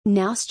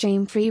Now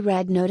stream free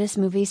Red Notice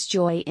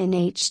Moviesjoy in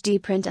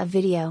HD print of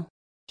video.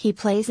 He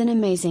plays an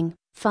amazing,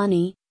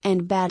 funny,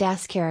 and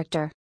badass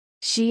character.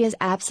 She is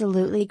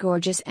absolutely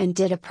gorgeous and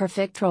did a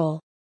perfect role.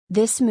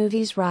 This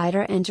movie's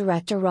writer and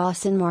director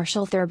Rawson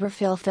Marshall Thurber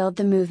fulfilled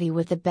the movie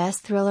with the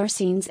best thriller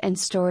scenes and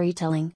storytelling.